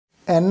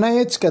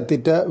NIH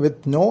catheter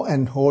with no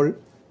end hole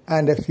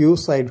and a few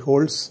side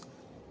holes,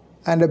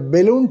 and a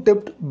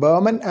balloon-tipped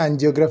Berman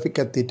angiographic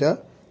catheter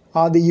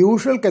are the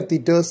usual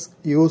catheters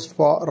used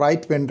for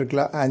right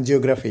ventricular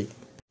angiography.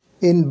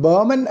 In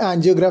Berman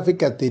angiographic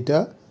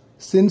catheter,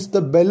 since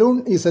the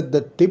balloon is at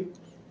the tip,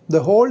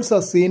 the holes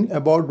are seen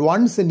about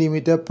 1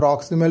 cm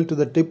proximal to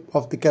the tip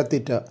of the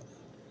catheter.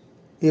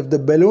 If the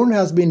balloon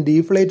has been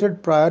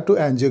deflated prior to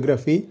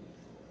angiography,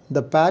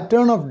 the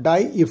pattern of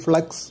dye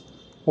efflux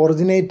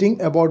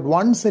originating about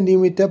 1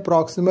 cm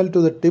proximal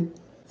to the tip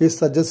is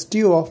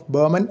suggestive of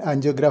Berman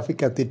angiographic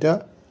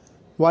catheter,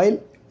 while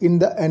in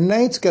the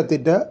NIH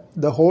catheter,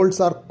 the holes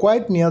are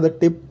quite near the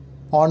tip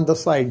on the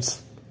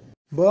sides.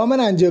 Berman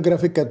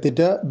angiographic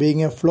catheter,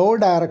 being a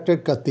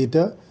flow-directed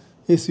catheter,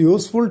 is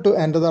useful to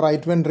enter the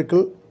right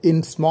ventricle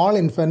in small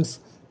infants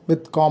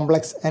with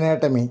complex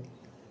anatomy.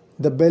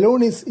 The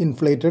balloon is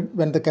inflated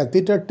when the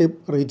catheter tip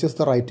reaches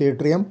the right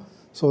atrium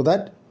so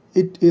that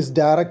it is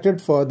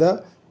directed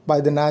further by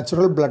the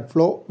natural blood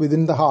flow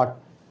within the heart.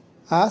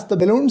 As the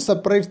balloon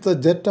separates the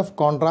jet of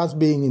contrast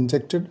being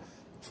injected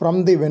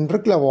from the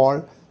ventricular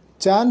wall,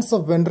 chance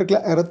of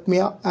ventricular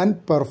arrhythmia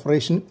and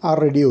perforation are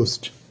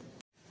reduced.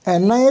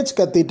 NIH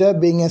catheter,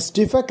 being a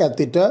stiffer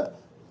catheter,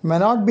 may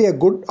not be a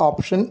good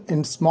option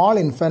in small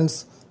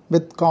infants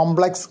with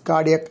complex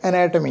cardiac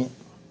anatomy.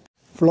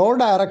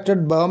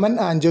 Flow-directed Berman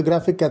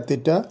angiographic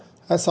catheter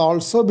has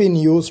also been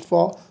used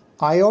for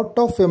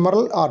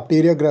aortofemoral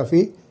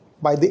arteriography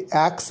by the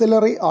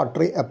axillary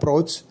artery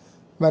approach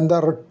when the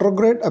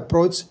retrograde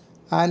approach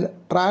and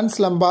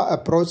translumbar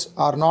approach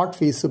are not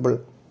feasible.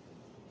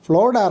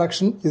 Flow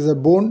direction is a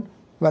boon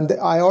when the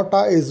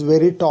aorta is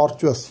very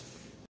tortuous.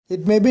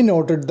 It may be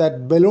noted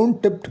that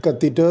balloon-tipped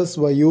catheters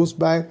were used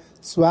by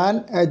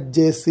Swan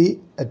H.J.C.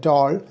 et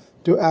al.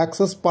 To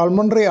access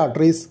pulmonary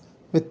arteries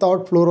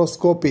without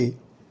fluoroscopy.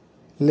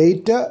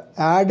 Later,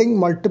 adding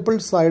multiple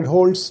side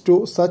holes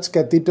to such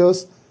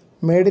catheters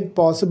made it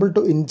possible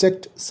to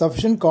inject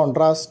sufficient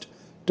contrast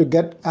to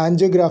get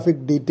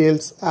angiographic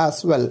details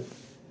as well.